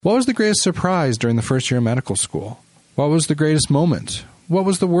What was the greatest surprise during the first year of medical school? What was the greatest moment? What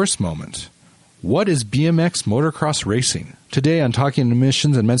was the worst moment? What is BMX motocross racing? Today on Talking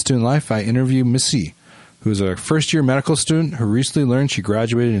Admissions and Med Student Life, I interview Missy, who is a first-year medical student who recently learned she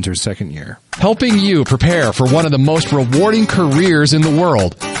graduated into her second year. Helping you prepare for one of the most rewarding careers in the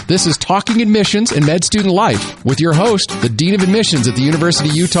world. This is Talking Admissions and Med Student Life with your host, the Dean of Admissions at the University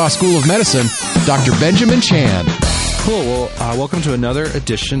of Utah School of Medicine, Dr. Benjamin Chan. Cool. Well, welcome to another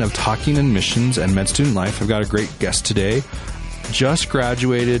edition of Talking Admissions and Med Student Life. I've got a great guest today. Just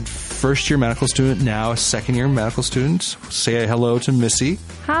graduated first-year medical student, now a second-year medical student. Say hello to Missy.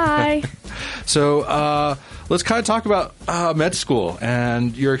 Hi. So let's kind of talk about med school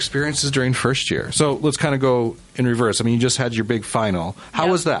and your experiences during first year. So let's kind of go in reverse. I mean, you just had your big final. How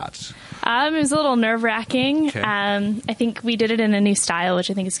was that? It was a little nerve-wracking. Okay. I think we did it in a new style,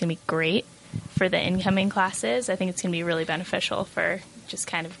 which I think is going to be great for the incoming classes. I think it's going to be really beneficial for just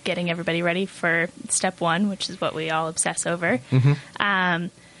kind of getting everybody ready for step one, which is what we all obsess over. Mm-hmm.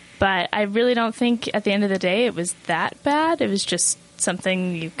 But I really don't think at the end of the day it was that bad. It was just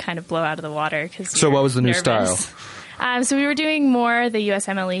something you kind of blow out of the water. So what was the new style? So we were doing more the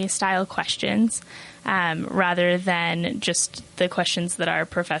USMLE style questions rather than just the questions that our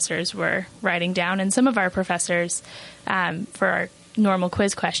professors were writing down. And some of our professors, for our normal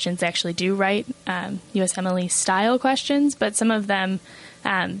quiz questions, actually do write USMLE style questions, but some of them,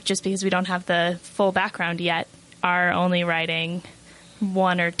 just because we don't have the full background yet, are only writing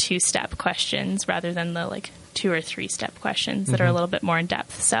 1 or 2 step questions rather than the 2 or 3 step questions that are a little bit more in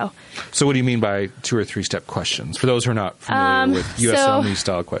depth. So what do you mean by 2 or 3 step questions? For those who are not familiar with USMLE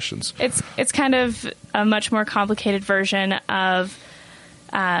style questions, it's kind of a much more complicated version of,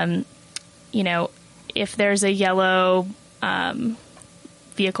 if there's a yellow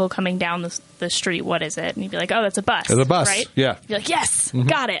vehicle coming down the street, what is it? And you'd be like, oh, that's a bus. It's a bus, right? Yeah. You're like, yes,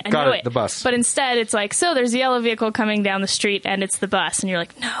 got it. I got knew it, the bus. But instead, it's like, so there's a yellow vehicle coming down the street, and it's the bus. And you're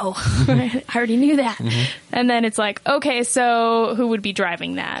like, no, I already knew that. And then it's like, okay, so who would be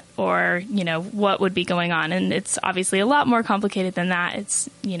driving that? Or, what would be going on? And it's obviously a lot more complicated than that. It's,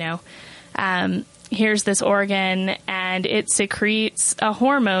 here's this organ, and it secretes a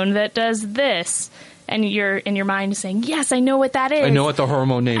hormone that does this. And you're in your mind saying, yes, I know what that is. I know what the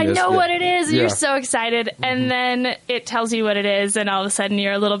hormone name is. I know what it is. And Yeah. you're so excited. And then it tells you what it is. And all of a sudden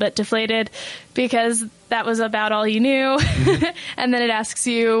you're a little bit deflated because that was about all you knew. And then it asks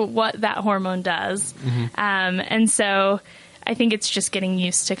you what that hormone does. And so I think it's just getting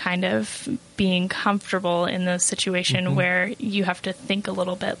used to kind of being comfortable in the situation where you have to think a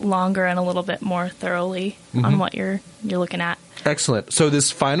little bit longer and a little bit more thoroughly on what you're looking at. Excellent. So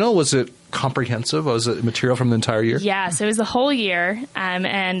this final, was it comprehensive? Was it material from the entire year? Yeah, so it was the whole year,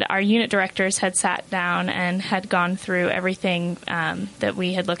 and our unit directors had sat down and had gone through everything that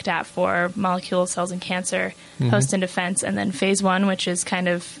we had looked at for molecule cells and cancer, host and defense, and then phase 1, which is kind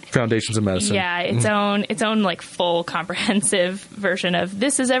of Foundations of medicine. Yeah, its own like full comprehensive version of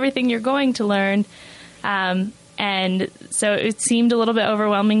this is everything you're going to learn. And so it seemed a little bit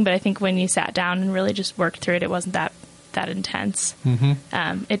overwhelming, but I think when you sat down and really just worked through it, it wasn't that intense.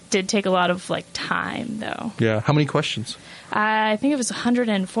 It did take a lot of time though. Yeah. How many questions? I think it was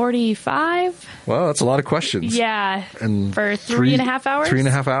 145. Well, that's a lot of questions. Yeah. And for 3.5 hours?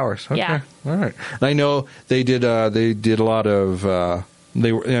 3.5 hours. Okay. Yeah. All right. And I know they did a lot of,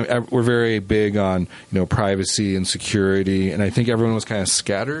 they were very big on, privacy and security. And I think everyone was kind of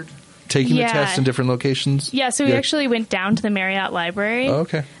scattered taking the test in different locations. Yeah. So we actually went down to the Marriott Library. Oh,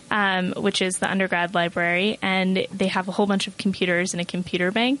 okay. Which is the undergrad library, and they have a whole bunch of computers in a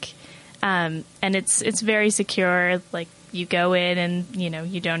computer bank, and it's very secure. Like you go in, and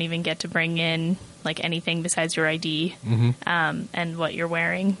you don't even get to bring in anything besides your ID and what you're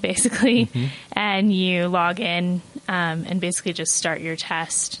wearing, basically. And you log in and basically just start your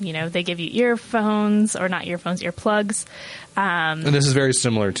test. They give you earphones, or not earphones, earplugs. And this is very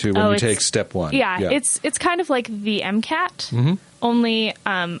similar to when you take step 1. Yeah, it's kind of like the MCAT. Only,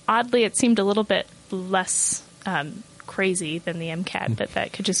 oddly, it seemed a little bit less crazy than the MCAT, but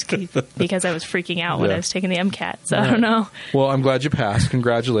that could just be because I was freaking out when I was taking the MCAT, so I don't know. Well, I'm glad you passed.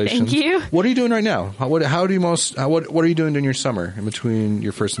 Congratulations. Thank you. What are you doing right now? What are you doing in your summer in between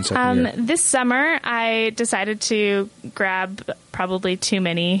your first and second year? This summer, I decided to grab probably too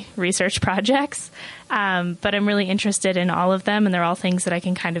many research projects, but I'm really interested in all of them, and they're all things that I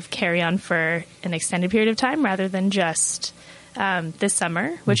can kind of carry on for an extended period of time rather than just this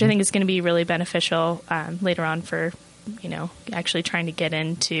summer, which I think is going to be really beneficial later on for, actually trying to get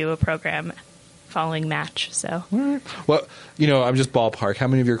into a program following match. So, well, I'm just ballpark. How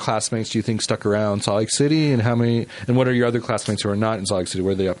many of your classmates do you think stuck around Salt Lake City, and what are your other classmates who are not in Salt Lake City?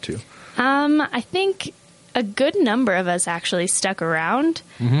 What are they up to? I think a good number of us actually stuck around.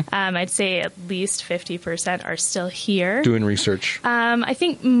 I'd say at least 50% are still here. Doing research. I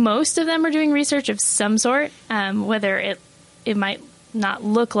think most of them are doing research of some sort, whether it might not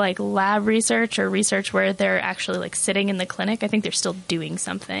look like lab research or research where they're actually like sitting in the clinic. I think they're still doing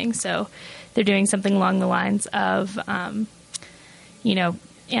something. So they're doing something along the lines of,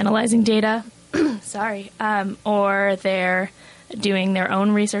 analyzing data, or they're doing their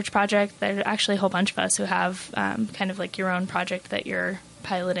own research project. There's actually a whole bunch of us who have kind of like your own project that you're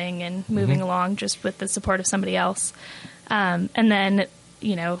piloting and moving along just with the support of somebody else. And then,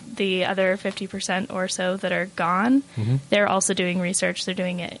 the other 50% or so that are gone, they're also doing research. They're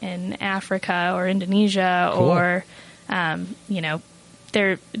doing it in Africa or Indonesia, cool. or,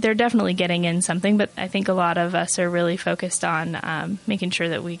 they're definitely getting in something, but I think a lot of us are really focused on making sure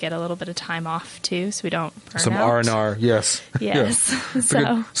that we get a little bit of time off too, so we don't burn some out. R&R. Yes. Yes.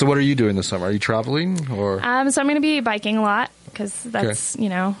 Yeah. So what are you doing this summer? Are you traveling or? So I'm going to be biking a lot because that's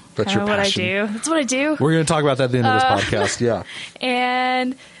that's your what I passion. do. That's what I do. We're going to talk about that at the end of this podcast. Yeah.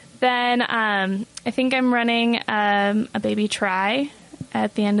 And then I think I'm running a baby try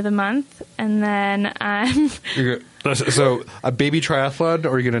at the end of the month, and then So a baby triathlon, or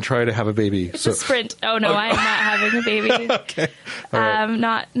are you going to try to have a baby? It's a sprint. Oh no, I am not having a baby. Okay. All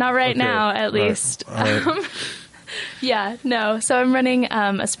right. Not right now, at least. All right. Yeah, no. So I'm running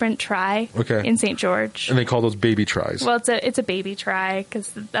a sprint try in St. George. And they call those baby tries. Well, it's a baby try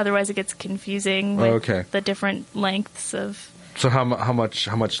because otherwise it gets confusing with the different lengths of. So how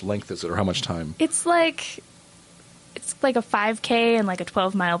much length is it, or how much time? It's like a 5K and like a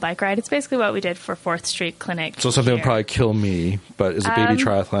 12-mile bike ride. It's basically what we did for 4th Street Clinic. So something here. would probably kill me, but is a baby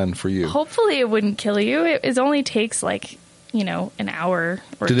triathlon for you? Hopefully it wouldn't kill you. It only takes like, an hour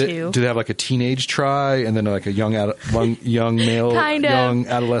or two. Do they have like a teenage try and then like a young male, young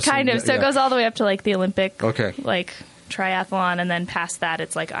adolescent? Kind of. So it goes all the way up to like the Olympic Okay. like triathlon, and then past that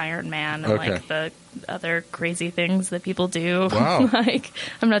it's like Ironman and like the other crazy things that people do. Wow. Like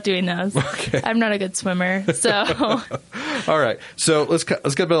I'm not doing those. Okay. I'm not a good swimmer. So All right. So let's get a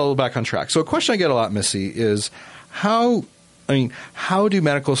little back on track. So a question I get a lot, Missy, is how do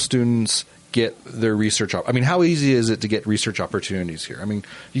medical students get their research up? How easy is it to get research opportunities here?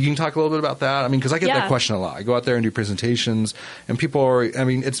 You can talk a little bit about that. Because I get that question a lot. I go out there and do presentations, and people are,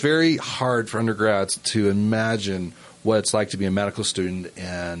 it's very hard for undergrads to imagine what it's like to be a medical student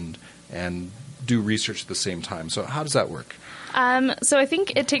and do research at the same time. So how does that work? So I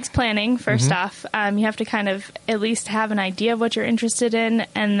think it takes planning, first off. You have to kind of at least have an idea of what you're interested in,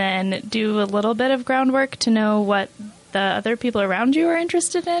 and then do a little bit of groundwork to know what the other people around you are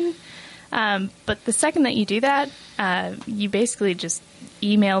interested in. But the second that you do that, you basically just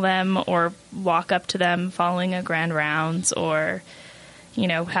email them or walk up to them following a grand rounds, or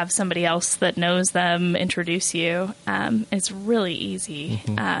have somebody else that knows them introduce you. It's really easy.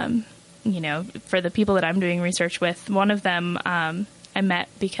 For the people that I'm doing research with, one of them I met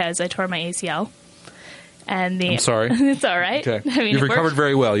because I tore my ACL. And I'm sorry. It's all right. Okay. You've recovered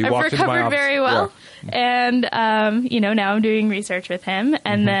very well. You walked into my office. I've recovered very well. Yeah. And, now I'm doing research with him.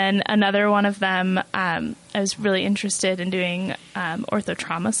 And then another one of them, I was really interested in doing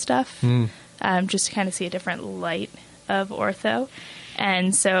orthotrauma stuff, just to kind of see a different light of ortho.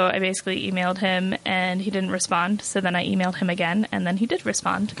 And so I basically emailed him, and he didn't respond. So then I emailed him again, and then he did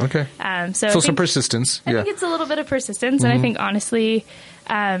respond. Okay. So some persistence. I think it's a little bit of persistence. And I think, honestly,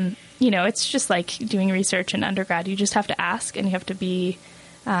 it's just like doing research in undergrad. You just have to ask, and you have to be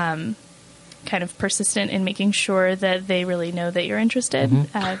kind of persistent in making sure that they really know that you're interested.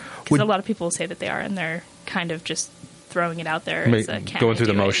 Because a lot of people will say that they are, and they're kind of just throwing it out there as a going through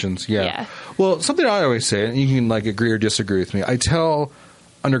the motions. Yeah. Well, something I always say, and you can agree or disagree with me, I tell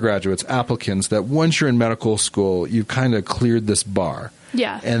undergraduates, applicants, that once you're in medical school, you've kind of cleared this bar.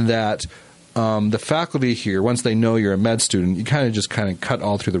 Yeah. And that the faculty here, once they know you're a med student, you kind of cut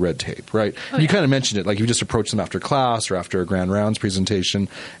all through the red tape, right? You kind of mentioned it, you just approach them after class or after a grand rounds presentation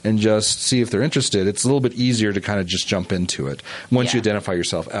and just see if they're interested. It's a little bit easier to kind of just jump into it once you identify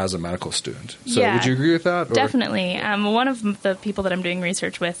yourself as a medical student. So would you agree with that? Or? Definitely. One of the people that I'm doing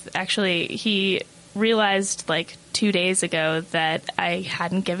research with, actually, he realized 2 days ago that I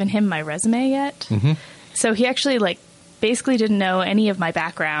hadn't given him my resume yet. So he actually basically didn't know any of my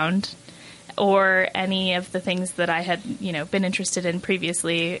background or any of the things that I had, been interested in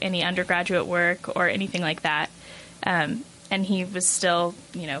previously, any undergraduate work or anything like that. And he was still,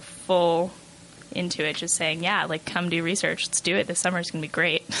 full into it, just saying, yeah, like, come do research. Let's do it. This summer is going to be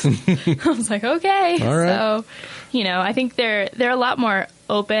great. I was like, okay. All right. So, you know, I think they're a lot more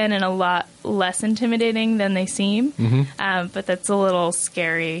open and a lot less intimidating than they seem. But that's a little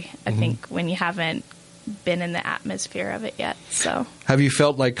scary, I think, when you haven't been in the atmosphere of it yet. So, have you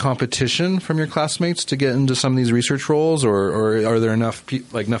felt like competition from your classmates to get into some of these research roles, or are there enough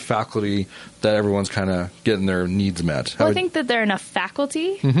faculty that everyone's kind of getting their needs met? Well, I think that there are enough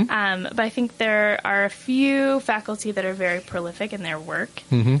faculty, but I think there are a few faculty that are very prolific in their work,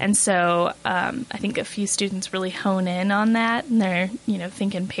 and so I think a few students really hone in on that, and they're, you know,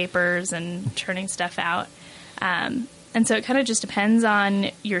 thinking papers and churning stuff out, and so it kind of just depends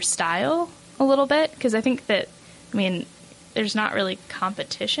on your style a little bit, because I think that, I mean, there's not really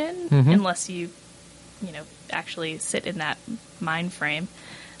competition unless you know, actually sit in that mind frame.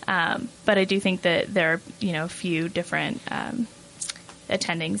 But I do think that there are, you know, a few different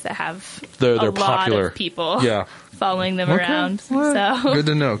attendings that have they're a lot popular. of people following them Okay. around. Well, So good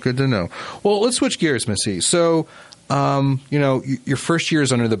to know. Good to know. Well, let's switch gears, Missy. So, you know, your first year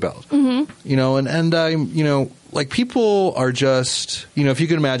is under the belt. You know, and you know, like, people are just, you know, if you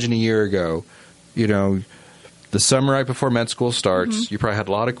could imagine a year ago, you know, the summer right before med school starts, you probably had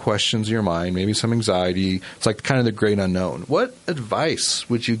a lot of questions in your mind, maybe some anxiety. It's like kind of the great unknown. What advice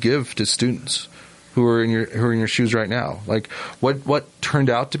would you give to students who are in your shoes right now? Like, what turned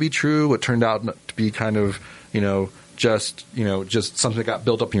out to be true? What turned out to be kind of, just something that got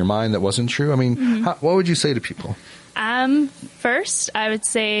built up in your mind that wasn't true? I mean, what would you say to people? First, I would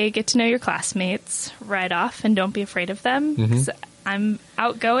say get to know your classmates right off and don't be afraid of them. 'Cause I'm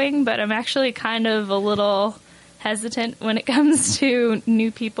outgoing, but I'm actually kind of a little hesitant when it comes to new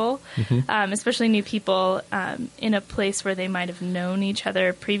people, especially new people in a place where they might have known each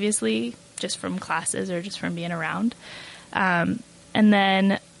other previously just from classes or just from being around. And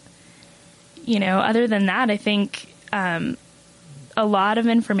then, other than that, I think a lot of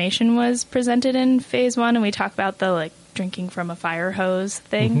information was presented in phase 1, and we talk about the drinking from a fire hose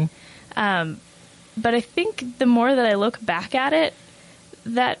thing. But I think the more that I look back at it,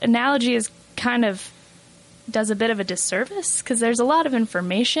 that analogy is kind of does a bit of a disservice, because there's a lot of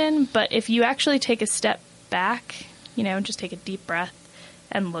information, but if you actually take a step back, just take a deep breath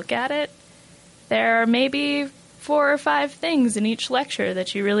and look at it, there are maybe 4 or 5 things in each lecture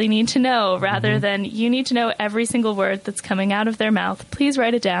that you really need to know, rather than you need to know every single word that's coming out of their mouth. Please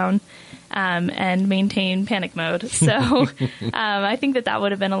write it down and maintain panic mode. So I think that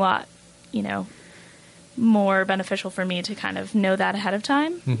would have been a lot, more beneficial for me to kind of know that ahead of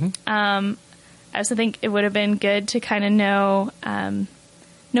time. I also think it would have been good to kind of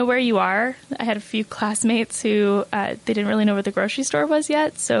know where you are. I had a few classmates who they didn't really know where the grocery store was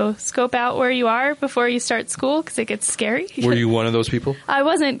yet, so scope out where you are before you start school, because it gets scary. Were you one of those people? I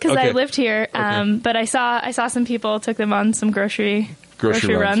wasn't, because I lived here, but I saw some people, took them on some grocery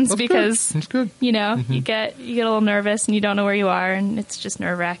runs. That's because good. That's good. You get a little nervous and you don't know where you are, and it's just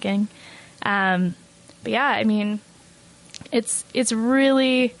nerve-wracking. But yeah, I mean, it's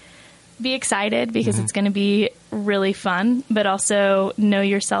really, be excited, because it's going to be really fun, but also know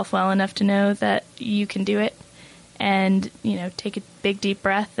yourself well enough to know that you can do it, and take a big deep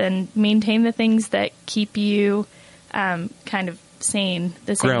breath and maintain the things that keep you kind of sane,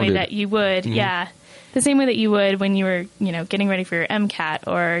 the same Grounded. way that you would the same way that you would when you were getting ready for your MCAT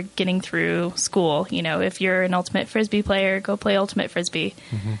or getting through school. If you're an ultimate frisbee player, go play ultimate frisbee,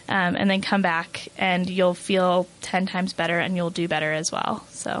 and then come back and you'll feel 10 times better, and you'll do better as well.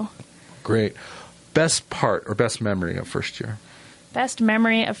 So great. Best part or best memory of first year? Best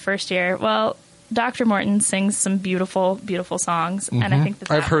memory of first year. Well, Dr. Morton sings some beautiful, beautiful songs, and I think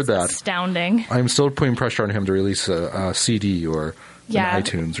I've heard that. Astounding. I'm still putting pressure on him to release a CD or an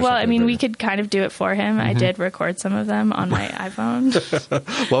iTunes or well, something. I mean, like we that. could kind of do it for him. I did record some of them on my iPhone.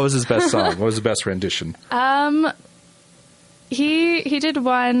 What was his best song? What was the best rendition? He did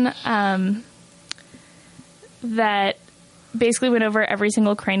one that basically went over every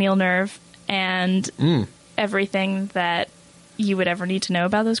single cranial nerve and everything that you would ever need to know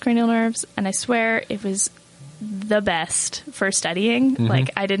about those cranial nerves. And I swear it was the best for studying.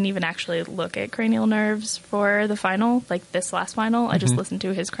 I didn't even actually look at cranial nerves for the final, this last final. I just listened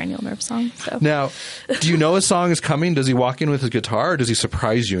to his cranial nerve song. So now, do you know a song is coming? Does he walk in with his guitar, or does he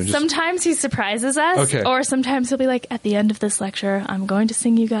surprise you? And sometimes he surprises us, or sometimes he'll be like, at the end of this lecture, I'm going to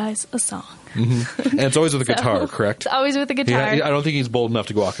sing you guys a song. And it's always with a guitar, correct? It's always with a guitar. I don't think he's bold enough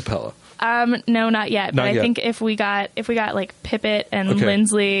to go a cappella. No, not yet. But I think if we got like Pippet and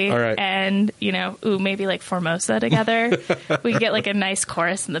Lindsley and maybe Formosa together, we could get a nice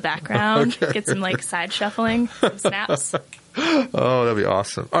chorus in the background. Get some side shuffling, some snaps. Oh, that'd be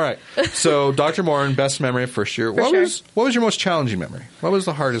awesome. All right. So, Dr. Morin, best memory of first year. What was your most challenging memory? What was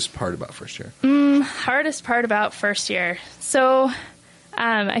the hardest part about first year? Hardest part about first year. So,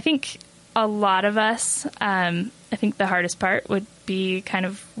 I think a lot of us, I think the hardest part would be kind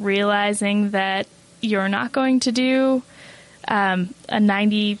of realizing that you're not going to do a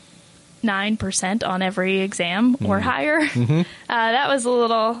 99% on every exam or higher. That was a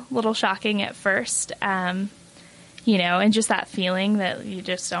little shocking at first. You know, and just that feeling that you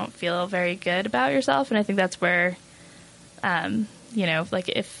just don't feel very good about yourself. And I think that's where, you know, like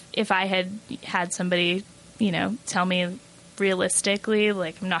if I had somebody, you know, tell me realistically,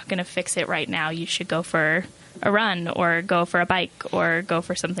 like, I'm not going to fix it right now, you should go for a run or go for a bike or go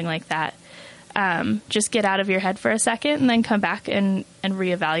for something like that. Just get out of your head for a second and then come back and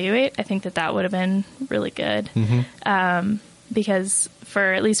reevaluate. I think that would have been really good. Because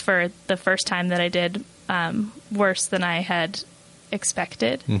at least for the first time that I did worse than I had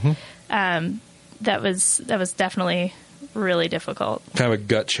expected, that was definitely really difficult. Kind of a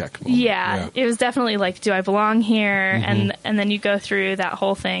gut check moment. Yeah, it was definitely like, do I belong here? And then you go through that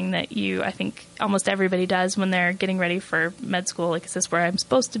whole thing that I think almost everybody does when they're getting ready for med school. Like, is this where I'm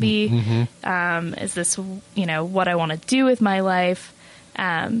supposed to be? Is this, you know, what I want to do with my life?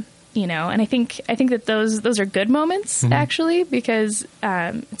 You know, and I think that those are good moments, actually, because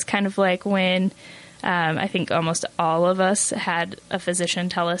it's kind of like when I think almost all of us had a physician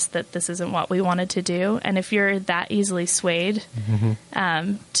tell us that this isn't what we wanted to do. And if you're that easily swayed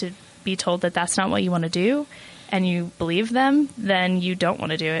to be told that that's not what you want to do, and you believe them, then you don't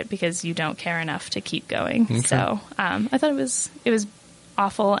want to do it because you don't care enough to keep going. Okay. So I thought it was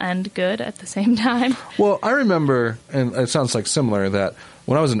awful and good at the same time. Well, I remember, and it sounds like similar, that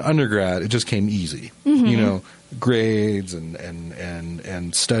when I was an undergrad, it just came easy. You know, grades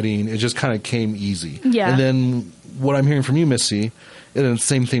and studying, it just kind of came easy. Yeah. And then what I'm hearing from you, Missy, and the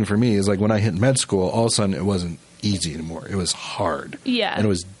same thing for me, is like when I hit med school, all of a sudden it wasn't easy anymore. It was hard. Yeah. And it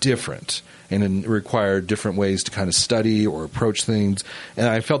was different. And it required different ways to kind of study or approach things. And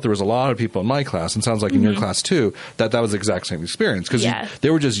I felt there was a lot of people in my class, and sounds like in your class too, that was the exact same experience. Because they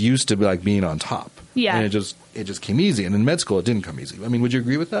were just used to like being on top. Yeah. And it just came easy. And in med school, it didn't come easy. I mean, would you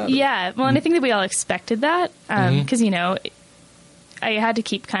agree with that? Yeah. Well, and I think that we all expected that. Because, you know, I had to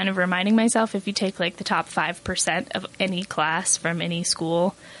keep kind of reminding myself, if you take like the top 5% of any class from any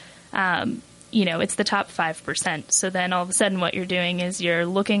school, you know, it's the top 5%. So then all of a sudden what you're doing is you're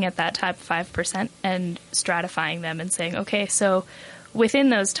looking at that top 5% and stratifying them and saying, okay, so within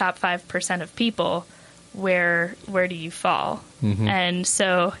those top 5% of people, where do you fall? And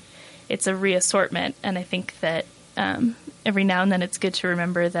so it's a reassortment. And I think that every now and then it's good to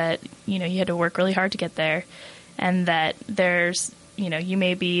remember that, you know, you had to work really hard to get there, and that there's, you know, you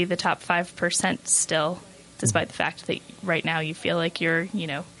may be the top 5% still, despite the fact that right now you feel like you're, you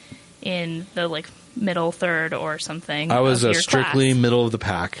know, in the like middle third or something. I was strictly middle of the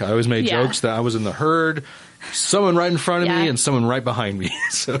pack. I always made jokes that I was in the herd, someone right in front of me and someone right behind me.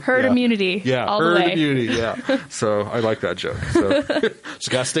 So, herd immunity. Yeah, all herd the way. Immunity. Yeah. So I like that joke. So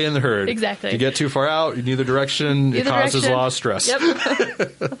just gotta stay in the herd. Exactly. If you get too far out in either direction, it causes a lot of stress.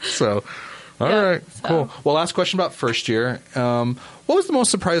 Yep. So. All right, cool. Well, last question about first year. What was the most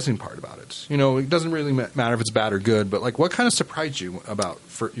surprising part about it? You know, it doesn't really matter if it's bad or good, but like, what kind of surprised you about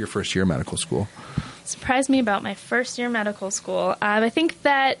your first year of medical school? Surprised me about my first year of medical school. I think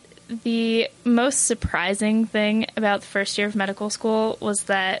that the most surprising thing about the first year of medical school was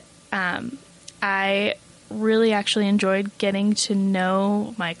that I really actually enjoyed getting to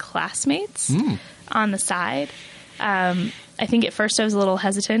know my classmates on the side. I think at first I was a little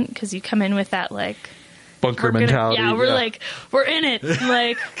hesitant because you come in with that like bunker mentality. Like, we're in it.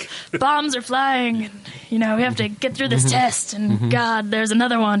 Like, bombs are flying. And, you know, we have to get through this test. And God, there's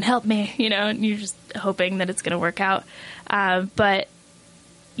another one. Help me. You know, and you're just hoping that it's going to work out. But,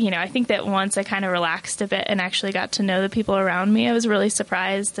 you know, I think that once I kind of relaxed a bit and actually got to know the people around me, I was really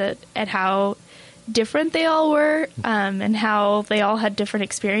surprised at how different they all were, and how they all had different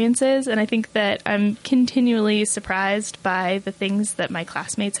experiences. And I think that I'm continually surprised by the things that my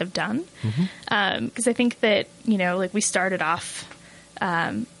classmates have done. Because I think that, you know, like we started off,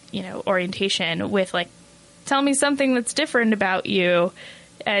 you know, orientation with like, tell me something that's different about you.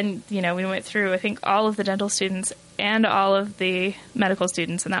 And, you know, we went through, I think, all of the dental students and all of the medical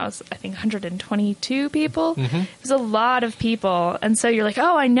students, and that was, I think, 122 people. It was a lot of people. And so you're like,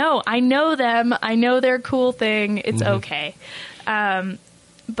 oh, I know them. I know their cool thing. It's okay.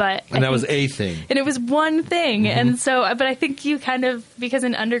 But that was a thing. And it was one thing. And so, but I think you kind of, because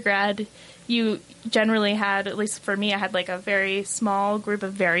in undergrad, you generally had, at least for me, I had like a very small group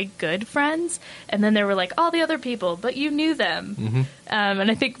of very good friends, and then there were like all the other people, but you knew them.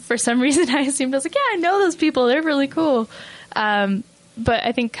 And I think for some reason I assumed, I was like, yeah, I know those people, they're really cool. But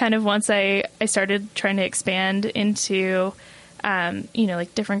I think kind of once I started trying to expand into,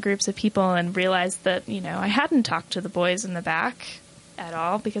 like different groups of people, and realized that, I hadn't talked to the boys in the back at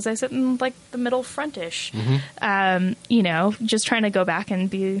all because I sit in like the middle frontish, just trying to go back and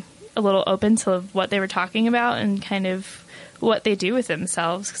be a little open to what they were talking about and kind of what they do with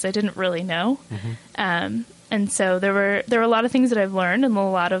themselves, because I didn't really know. And so there were a lot of things that I've learned, and a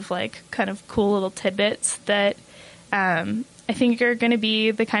lot of like kind of cool little tidbits that I think are going to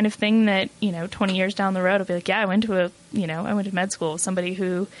be the kind of thing that 20 years down the road I'll be like, yeah, I went to med school with somebody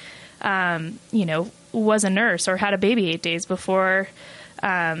who was a nurse or had a baby 8 days before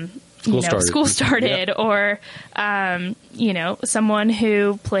school started, yep. Or, someone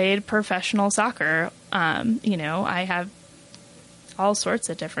who played professional soccer. I have all sorts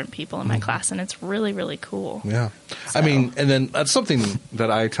of different people in my class, and it's really, really cool. Yeah. So. I mean, and then that's something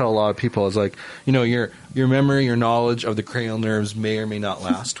that I tell a lot of people is like, your memory, your knowledge of the cranial nerves may or may not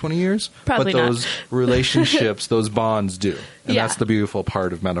last 20 years. Probably but those relationships, those bonds do. And that's the beautiful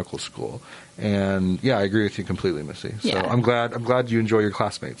part of medical school. And yeah, I agree with you completely, Missy. So yeah. I'm glad you enjoy your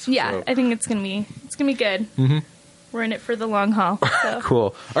classmates. Yeah, so. I think it's gonna be good. Mm-hmm. We're in it for the long haul. So.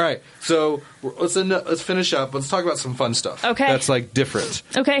 Cool. All right, so let's finish up. Let's talk about some fun stuff. Okay. That's like different.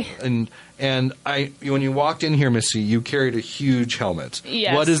 Okay. And when you walked in here, Missy, you carried a huge helmet.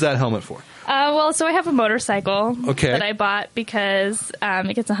 Yes. What is that helmet for? So I have a motorcycle that I bought because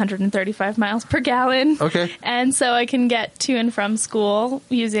it gets 135 miles per gallon. Okay. And so I can get to and from school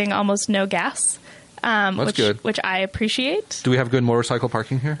using almost no gas. That's good. Which I appreciate. Do we have good motorcycle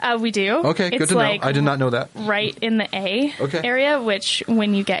parking here? We do. Okay, good to know. I did not know that. Right in the A area, which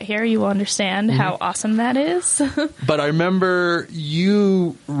when you get here, you will understand how awesome that is. But I remember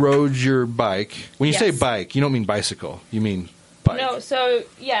you rode your bike. When you say bike, you don't mean bicycle. You mean bike. No, so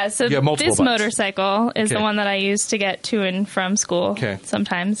this motorcycle is the one that I use to get to and from school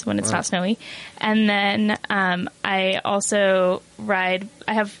sometimes when it's not snowy. And then I also ride,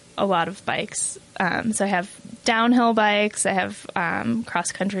 I have a lot of bikes. So I have downhill bikes, I have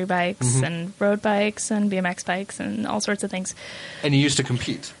cross-country bikes and road bikes and BMX bikes and all sorts of things. And you used to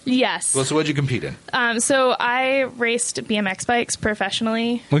compete? Yes. Well, so what did you compete in? So I raced BMX bikes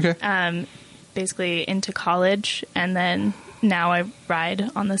professionally. Okay. Basically into college, and then now I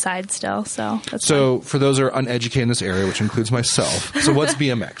ride on the side still. So that's fun. For those who are uneducated in this area, which includes myself, so what's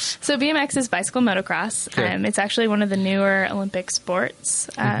BMX? So BMX is bicycle motocross. Okay. It's actually one of the newer Olympic sports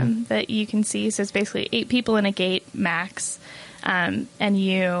that you can see. So it's basically 8 people in a gate max. And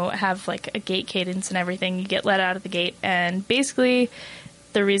you have like a gate cadence and everything. You get let out of the gate, and basically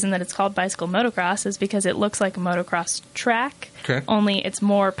the reason that it's called bicycle motocross is because it looks like a motocross track, only it's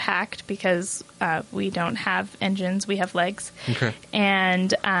more packed because we don't have engines, we have legs. Okay.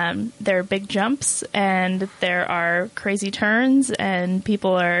 And there are big jumps, and there are crazy turns, and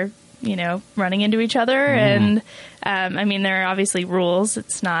people are, running into each other. And there are obviously rules.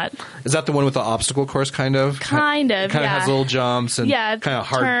 It's not... Is that the one with the obstacle course, kind of? Kind of, Kind of has little jumps and kind of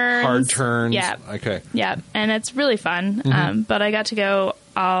hard turns. Yeah. Okay. Yeah, and it's really fun. But I got to go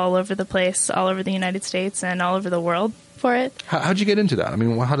all over the place, all over the United States and all over the world for it. How'd you get into that? I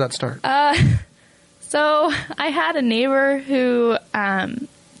mean, how'd that start? So I had a neighbor who...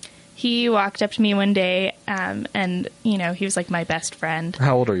 he walked up to me one day, and, he was like my best friend.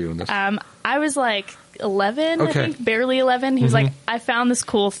 How old are you in this? I was like 11, I think, barely 11. He was like, I found this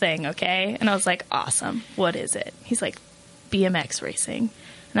cool thing, okay? And I was like, awesome. What is it? He's like, BMX racing.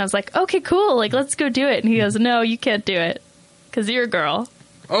 And I was like, okay, cool. Like, let's go do it. And he goes, no, you can't do it because you're a girl.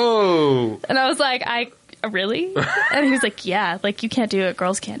 Oh. And I was like, really? And he was like, yeah, like, you can't do it.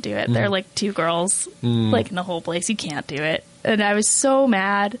 Girls can't do it. There are like 2 girls, like, in the whole place. You can't do it. And I was so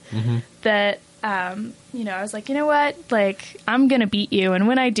mad that, I was like, you know what? Like, I'm going to beat you. And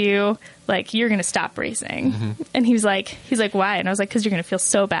when I do, like, you're going to stop racing. And he's like, why? And I was like, because you're going to feel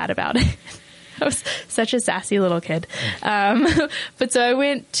so bad about it. I was such a sassy little kid. But so I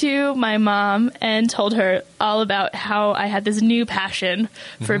went to my mom and told her all about how I had this new passion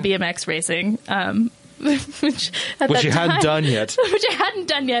for BMX racing. Which you hadn't done yet. Which I hadn't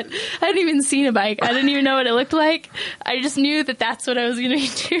done yet. I hadn't even seen a bike. I didn't even know what it looked like. I just knew that that's what I was going to be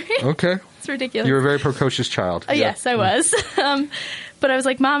doing. Okay. It's ridiculous. You were a very precocious child. Yes, I was. But I was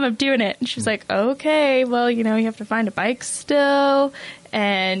like, Mom, I'm doing it. And she was like, okay, well, you have to find a bike still,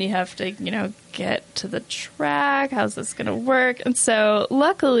 and you have to, get to the track. How's this going to work? And so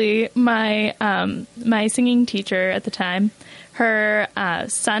luckily my my singing teacher at the time, her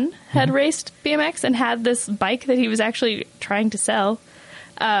son had raced BMX and had this bike that he was actually trying to sell.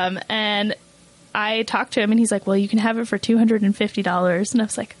 And I talked to him, and he's like, well, you can have it for $250. And I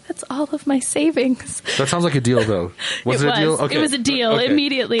was like, that's all of my savings. That sounds like a deal, though. Was it a deal? Okay. It was a deal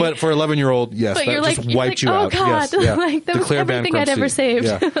immediately. But for 11-year-old, yes, but that just wiped you oh, out. God. Yes, yeah. Like, that Declare was everything I'd ever saved.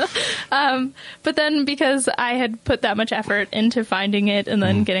 Yeah. But then because I had put that much effort into finding it and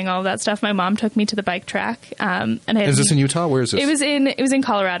then getting all of that stuff, my mom took me to the bike track. And is this in Utah? Where is this? It was in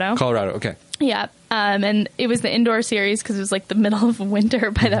Colorado. Colorado, okay. Yeah. And it was the indoor series because it was like the middle of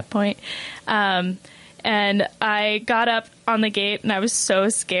winter by that point. And I got up on the gate, and I was so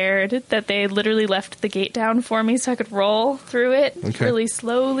scared that they literally left the gate down for me so I could roll through it really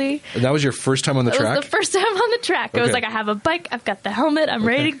slowly. And that was your first time on the track? That was the first time on the track. I was like, I have a bike, I've got the helmet, I'm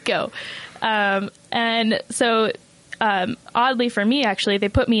ready to go. And so oddly for me, actually, they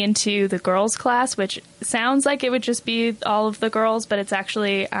put me into the girls class, which sounds like it would just be all of the girls, but it's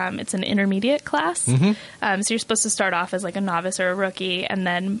actually it's an intermediate class. So you're supposed to start off as like a novice or a rookie and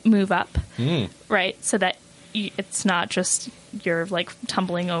then move up, right? So that it's not just you're like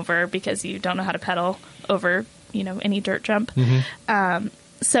tumbling over because you don't know how to pedal over, any dirt jump.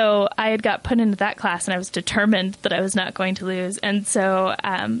 So I had got put into that class, and I was determined that I was not going to lose. And so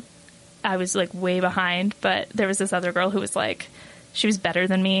I was like way behind, but there was this other girl who was like, she was better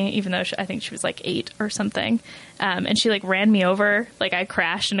than me, even though I think she was like 8 or something. And she like ran me over. Like I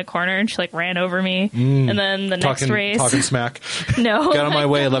crashed in a corner, and she like ran over me. And then the next race, talking smack. No, get on my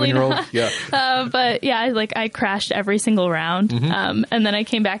way, 11-year-old. Yeah. But yeah, like I crashed every single round. And then I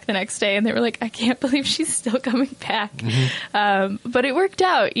came back the next day, and they were like, I can't believe she's still coming back. But it worked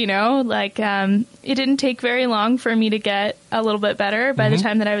out, like it didn't take very long for me to get a little bit better. By the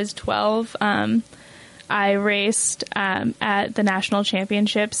time that I was 12, I raced at the national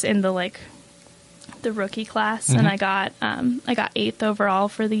championships in the rookie class, and I got 8th overall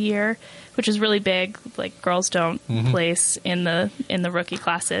for the year, which is really big. Like girls don't place in the rookie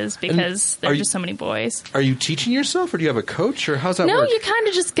classes because there are just so many boys. Are you teaching yourself, or do you have a coach, or how's that work? No, you kind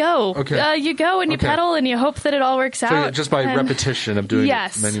of just go. Okay. You go and you pedal, and you hope that it all works out. Just by repetition of doing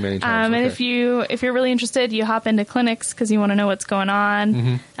it many times. And if you're really interested, you hop into clinics because you want to know what's going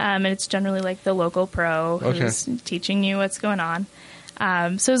on. And it's generally like the local pro who's teaching you what's going on.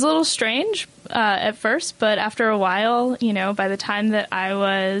 So it was a little strange at first, but after a while, by the time that I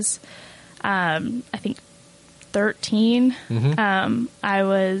was, I think 13, I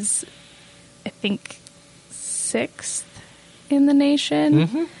was, I think 6th in the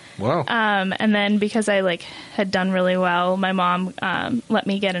nation. Wow. And then because I had done really well, my mom let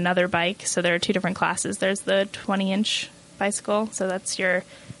me get another bike. So there are 2 different classes. There's the 20-inch bicycle, so that's your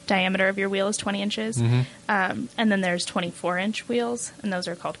diameter of your wheel is 20 inches. And then there's 24-inch wheels, and those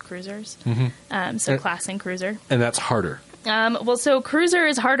are called cruisers. So class and cruiser. And that's harder. So cruiser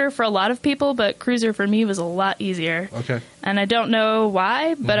is harder for a lot of people, but cruiser for me was a lot easier. Okay. And I don't know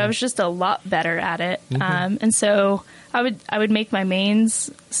why, but I was just a lot better at it. And so I would make my mains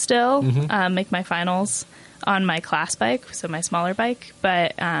still, make my finals on my class bike, so my smaller bike.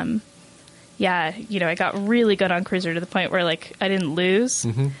 But yeah, I got really good on cruiser to the point where I didn't lose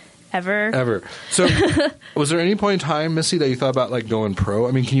ever. So was there any point in time, Missy, that you thought about going pro?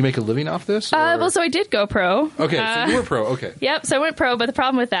 I mean, can you make a living off this? So I did go pro. Okay, so you were pro. Okay. Yep. So I went pro, but the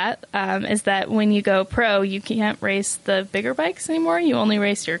problem with that is that when you go pro, you can't race the bigger bikes anymore. You only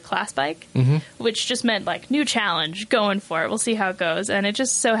race your class bike, which just meant new challenge, going for it. We'll see how it goes. And it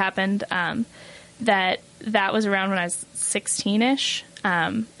just so happened that was around when I was 16-ish.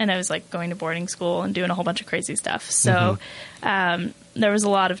 And I was going to boarding school and doing a whole bunch of crazy stuff. So there was a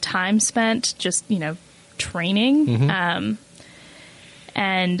lot of time spent just, training.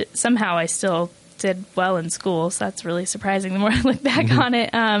 And somehow I still did well in school. So that's really surprising the more I look back on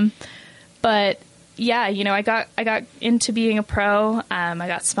it. But yeah, I got into being a pro. I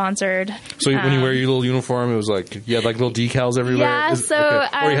got sponsored. So when you wear your little uniform, it was you had little decals everywhere? Yeah,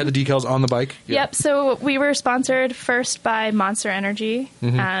 or you had the decals on the bike? Yeah. Yep, so we were sponsored first by Monster Energy,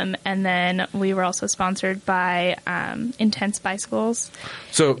 and then we were also sponsored by Intense Bicycles.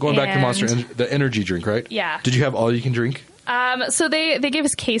 So going back to Monster, the energy drink, right? Yeah. Did you have all you can drink? So they gave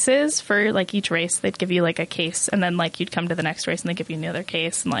us cases for each race. They'd give you a case, and then you'd come to the next race and they give you another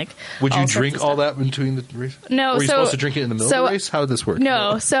case, and would you drink all that between the race? No. Were you supposed to drink it in the middle of the race? How did this work?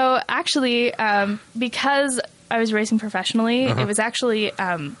 No. So actually, because I was racing professionally, it was actually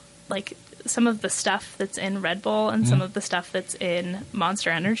some of the stuff that's in Red Bull and some of the stuff that's in Monster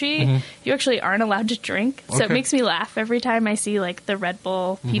Energy, you actually aren't allowed to drink. So it makes me laugh every time I see like the Red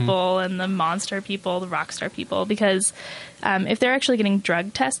Bull people and the Monster people, the Rockstar people, because if they're actually getting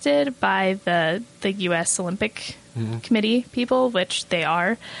drug tested by the U.S. Olympic Committee people, which they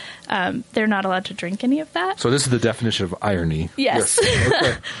are, they're not allowed to drink any of that. So this is the definition of irony. Yes.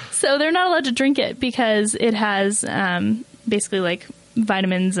 Okay. So they're not allowed to drink it because it has basically like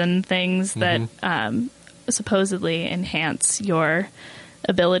vitamins and things that supposedly enhance your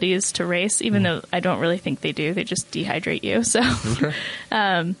abilities to race, even though I don't really think they do. They just dehydrate you. So,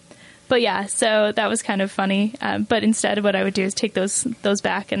 but yeah, so that was kind of funny. But instead what I would do is take those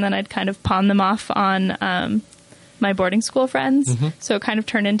back, and then I'd kind of pawn them off on my boarding school friends. So it kind of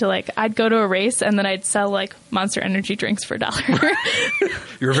turned into like, I'd go to a race and then I'd sell like Monster Energy drinks for $1.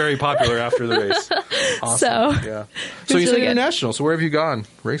 You were very popular after the race. Awesome. So, yeah. So you said really international. So where have you gone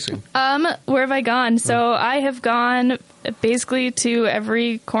racing? Where have I gone? So I have gone basically to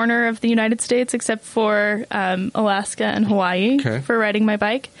every corner of the United States except for Alaska and Hawaii for riding my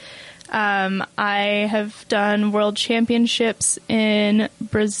bike. I have done world championships in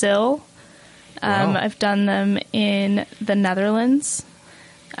Brazil. I've done them in the Netherlands.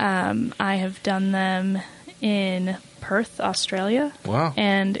 I have done them in Perth, Australia. Wow.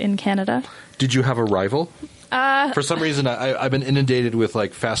 And in Canada. Did you have a rival? For some reason, I've been inundated with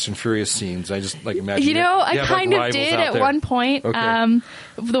like Fast and Furious scenes. I just like imagine. You know, I kind of did at one point. Okay.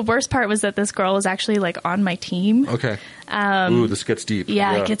 The worst part was that this girl was actually like on my team. Okay. Ooh, this gets deep.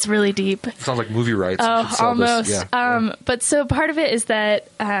 Yeah, it gets really deep. Sounds like movie rights. Oh, almost. But so part of it is that,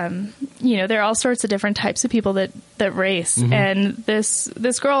 you know, there are all sorts of different types of people that race. And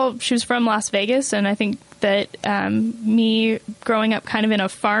this girl, she was from Las Vegas, and I think that me growing up kind of in a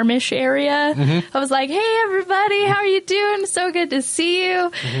farmish area, I was like, hey, everybody, how are you doing? So good to see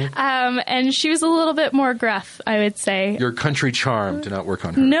you. And she was a little bit more gruff, I would say. Your country charm did not work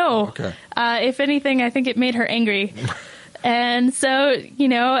on her. No. Okay. If anything, I think it made her angry. And so, you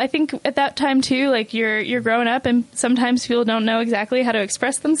know, I think at that time too, like you're growing up and sometimes people don't know exactly how to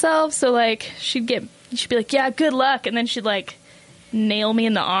express themselves. So like she'd be like, yeah, good luck. And then she'd like nail me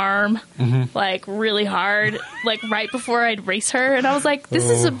in the arm, like really hard, like right before I'd race her. And I was like, this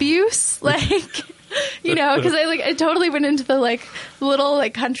is abuse. Like, you know, because I totally went into the like little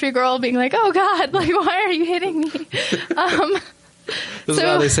like country girl being like, oh God, like, why are you hitting me? This is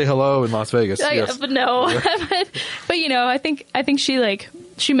how they say hello in Las Vegas. Yes. But no, but you know, I think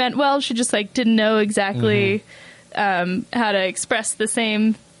she meant well. She just like didn't know exactly how to express the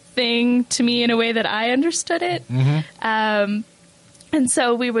same thing to me in a way that I understood it. And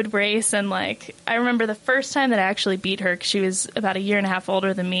so we would race, and like I remember the first time that I actually beat her, because she was about 1.5 years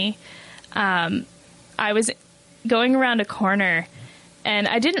older than me. I was going around a corner. And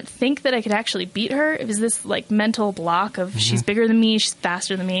I didn't think that I could actually beat her. It was this like mental block of she's bigger than me, she's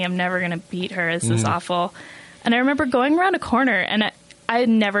faster than me, I'm never going to beat her. This is awful. And I remember going around a corner, and I had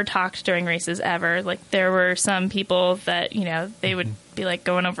never talked during races ever. Like there were some people that, you know, they would be like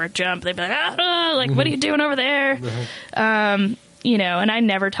going over a jump. They'd be like, like, what are you doing over there? You know, and I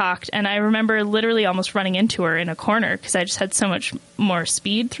never talked. And I remember literally almost running into her in a corner because I just had so much more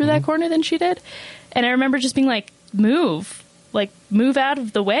speed through that corner than she did. And I remember just being like, move out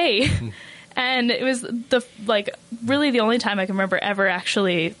of the way. And it was really the only time I can remember ever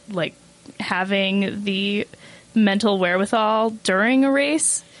actually like having the mental wherewithal during a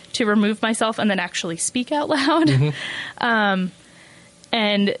race to remove myself and then actually speak out loud.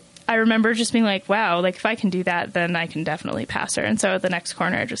 And I remember just being like, wow, like if I can do that, then I can definitely pass her. And so at the next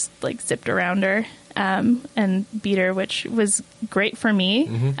corner, I just like zipped around her and beat her, which was great for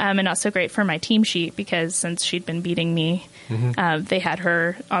me and not so great for my team sheet, because since she'd been beating me, they had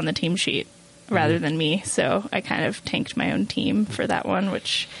her on the team sheet rather than me. So I kind of tanked my own team for that one,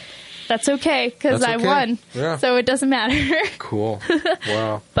 which that's okay because I won. Yeah. So it doesn't matter. Cool.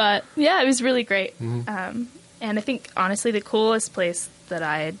 Wow. But yeah, it was really great. And I think honestly, the coolest place that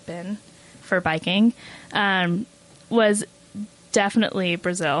I had been for biking was definitely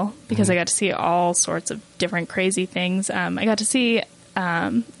Brazil, because I got to see all sorts of different crazy things. I got to see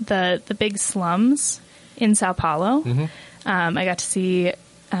the big slums in Sao Paulo. I got to see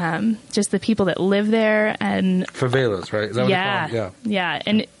just the people that live there, and favelas, right? Is that what they call them? Yeah.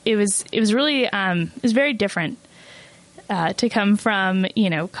 And it was really it was very different to come from, you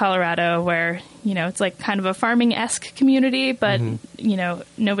know, Colorado, where, you know, it's like kind of a farming-esque community, but you know,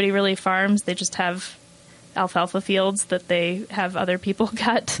 nobody really farms. They just have alfalfa fields that they have other people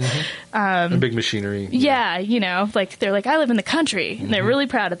cut. And big machinery. Yeah, you know, like they're like, I live in the country, and they're really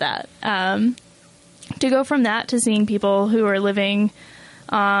proud of that. To go from that to seeing people who are living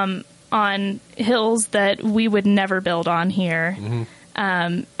on hills that we would never build on here,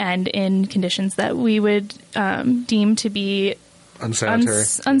 and in conditions that we would deem to be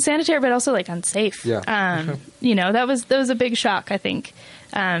unsanitary, but also like unsafe. Yeah. You know, that was a big shock, I think.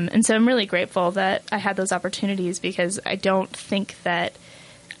 And so I'm really grateful that I had those opportunities, because I don't think that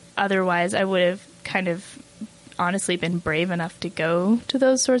otherwise I would have kind of honestly been brave enough to go to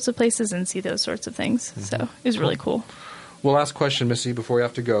those sorts of places and see those sorts of things. So it was really cool. Well, last question, Missy, before we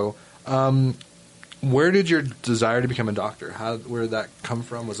have to go. Where did your desire to become a doctor, where did that come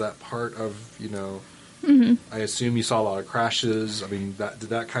from? Was that part of, you know, I assume you saw a lot of crashes. I mean, did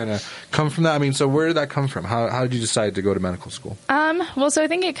that kind of come from that? I mean, so where did that come from? How did you decide to go to medical school? Well, so I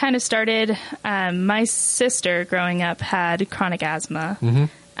think it kind of started, my sister growing up had chronic asthma.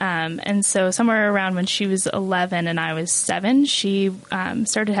 And so somewhere around when she was 11 and I was 7, she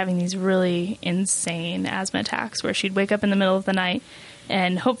started having these really insane asthma attacks where she'd wake up in the middle of the night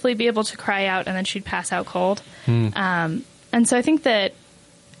and hopefully be able to cry out, and then she'd pass out cold. And so I think that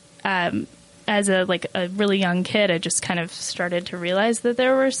as a really young kid, I just kind of started to realize that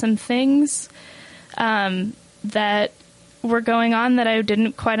there were some things that were going on that I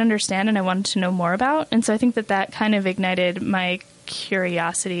didn't quite understand and I wanted to know more about. And so I think that kind of ignited my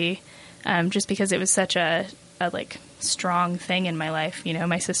curiosity, just because it was such a strong thing in my life. You know,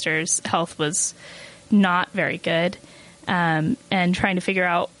 my sister's health was not very good, and trying to figure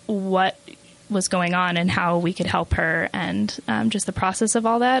out what was going on and how we could help her, and just the process of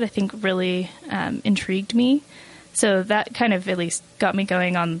all that, I think really intrigued me. So that kind of at least got me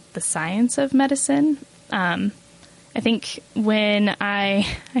going on the science of medicine. I think when I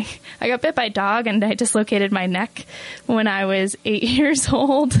got bit by a dog and I dislocated my neck when I was 8 years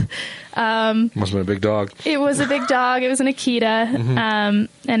old. Must have been a big dog. It was a big dog. It was an Akita,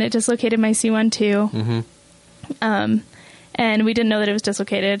 and it dislocated my C1-2. And we didn't know that it was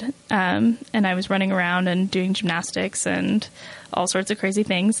dislocated, and I was running around and doing gymnastics and all sorts of crazy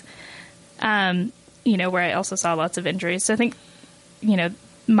things, you know, where I also saw lots of injuries. So I think, you know,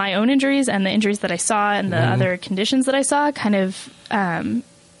 my own injuries and the injuries that I saw and the other conditions that I saw kind of,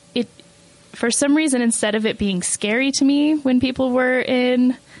 it, for some reason, instead of it being scary to me when people were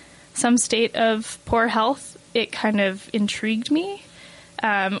in some state of poor health, it kind of intrigued me,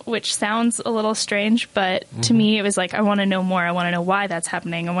 which sounds a little strange, but to me it was like, I want to know more. I want to know why that's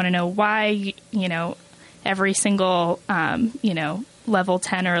happening. I want to know why, you know, every single, you know, level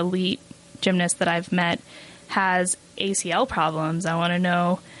 10 or elite gymnast that I've met has ACL problems. I want to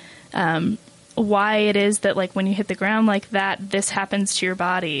know why it is that, like, when you hit the ground like that, this happens to your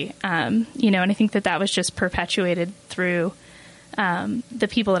body. You know, and I think that was just perpetuated through the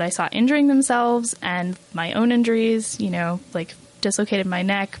people that I saw injuring themselves and my own injuries, you know, like dislocated my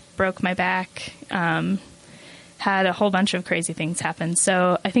neck, broke my back, had a whole bunch of crazy things happen.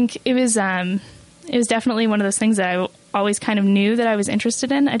 So I think it was definitely one of those things that I always kind of knew that I was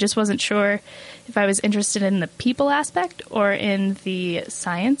interested in. I just wasn't sure if I was interested in the people aspect or in the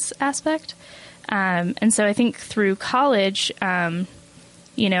science aspect. And so I think through college,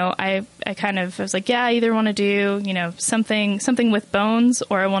 you know, I was like, yeah, I either want to do, you know, something with bones,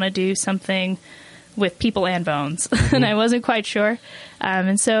 or I want to do something with people and bones. And I wasn't quite sure.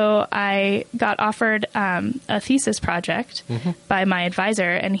 And so I got offered a thesis project by my advisor,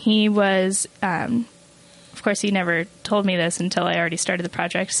 and he was, of course, he never told me this until I already started the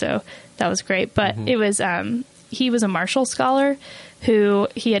project, so that was great. But it was, he was a Marshall scholar who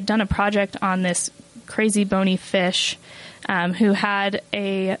he had done a project on this crazy bony fish who had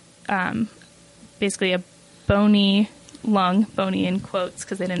a basically a bony lung, bony in quotes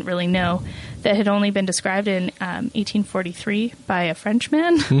because they didn't really know, that had only been described in 1843 by a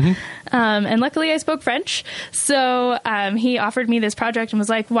Frenchman. And luckily I spoke French. So he offered me this project and was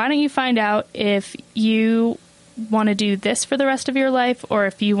like, why don't you find out if you want to do this for the rest of your life or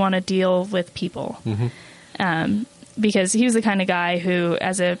if you want to deal with people. Because he was the kind of guy who,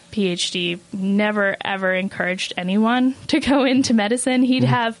 as a PhD, never, ever encouraged anyone to go into medicine. He'd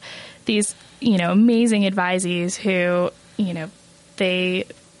have these, you know, amazing advisees who, you know, they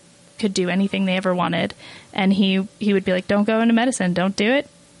could do anything they ever wanted. And he would be like, don't go into medicine. Don't do it.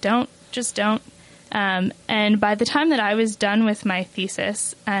 Just don't. And by the time that I was done with my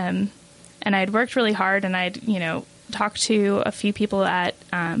thesis, and I'd worked really hard and I'd, you know, talked to a few people at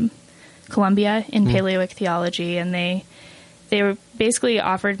Columbia in paleoichthyology, and they were basically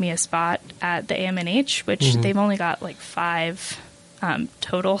offered me a spot at the AMNH, which they've only got like 5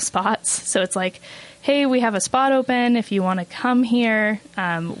 total spots. So it's like, hey, we have a spot open. If you want to come here,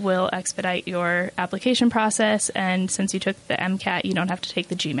 we'll expedite your application process. And since you took the MCAT, you don't have to take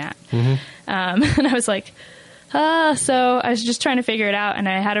the GMAT. And I was like, So I was just trying to figure it out, and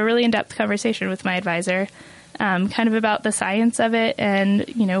I had a really in-depth conversation with my advisor, kind of about the science of it and,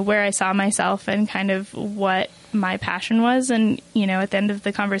 where I saw myself and kind of what my passion was. And, at the end of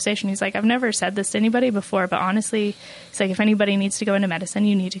the conversation, he's like, I've never said this to anybody before, but honestly, he's like, if anybody needs to go into medicine,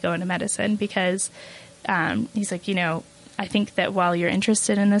 you need to go into medicine because, he's like, I think that while you're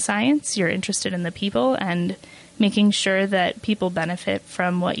interested in the science, you're interested in the people, and making sure that people benefit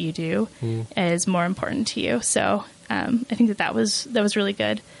from what you do is more important to you. So I think that was really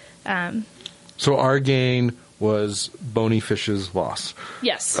good. So our gain was bony fish's loss.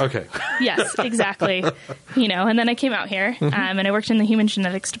 Yes. Okay. Yes, exactly. And then I came out here and I worked in the human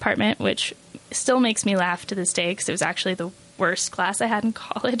genetics department, which still makes me laugh to this day because it was actually the worst class I had in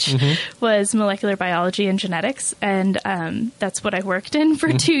college was molecular biology and genetics. And that's what I worked in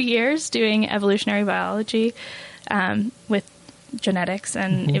for 2 years, doing evolutionary biology with genetics.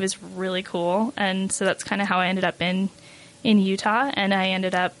 And it was really cool. And so that's kind of how I ended up in Utah. And I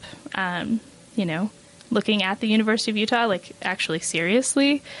ended up, looking at the University of Utah, like actually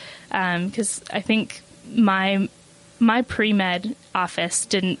seriously, because I think my pre-med office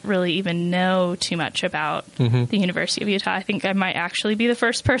didn't really even know too much about the University of Utah. I think I might actually be the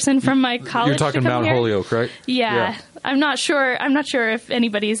first person from my college. You're talking to come Mount here. Holyoke, right? Yeah. I'm not sure if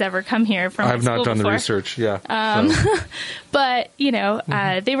anybody's ever come here from my I've school not done before. the research. Yeah. But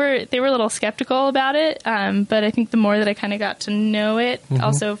they were a little skeptical about it. But I think the more that I kind of got to know it,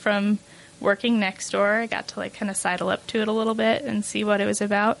 also from working next door, I got to like kind of sidle up to it a little bit and see what it was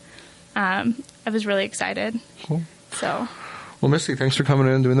about. I was really excited. Cool. So. Well, Missy, thanks for coming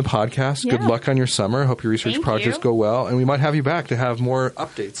in and doing the podcast. Yeah. Good luck on your summer. Hope your research projects go well. And we might have you back to have more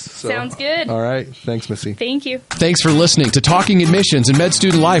updates. So, sounds good. All right. Thanks, Missy. Thank you. Thanks for listening to Talking Admissions and Med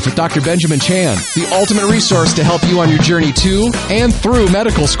Student Life with Dr. Benjamin Chan, the ultimate resource to help you on your journey to and through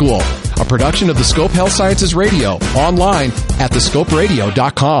medical school. A production of the Scope Health Sciences Radio, online at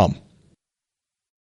thescoperadio.com.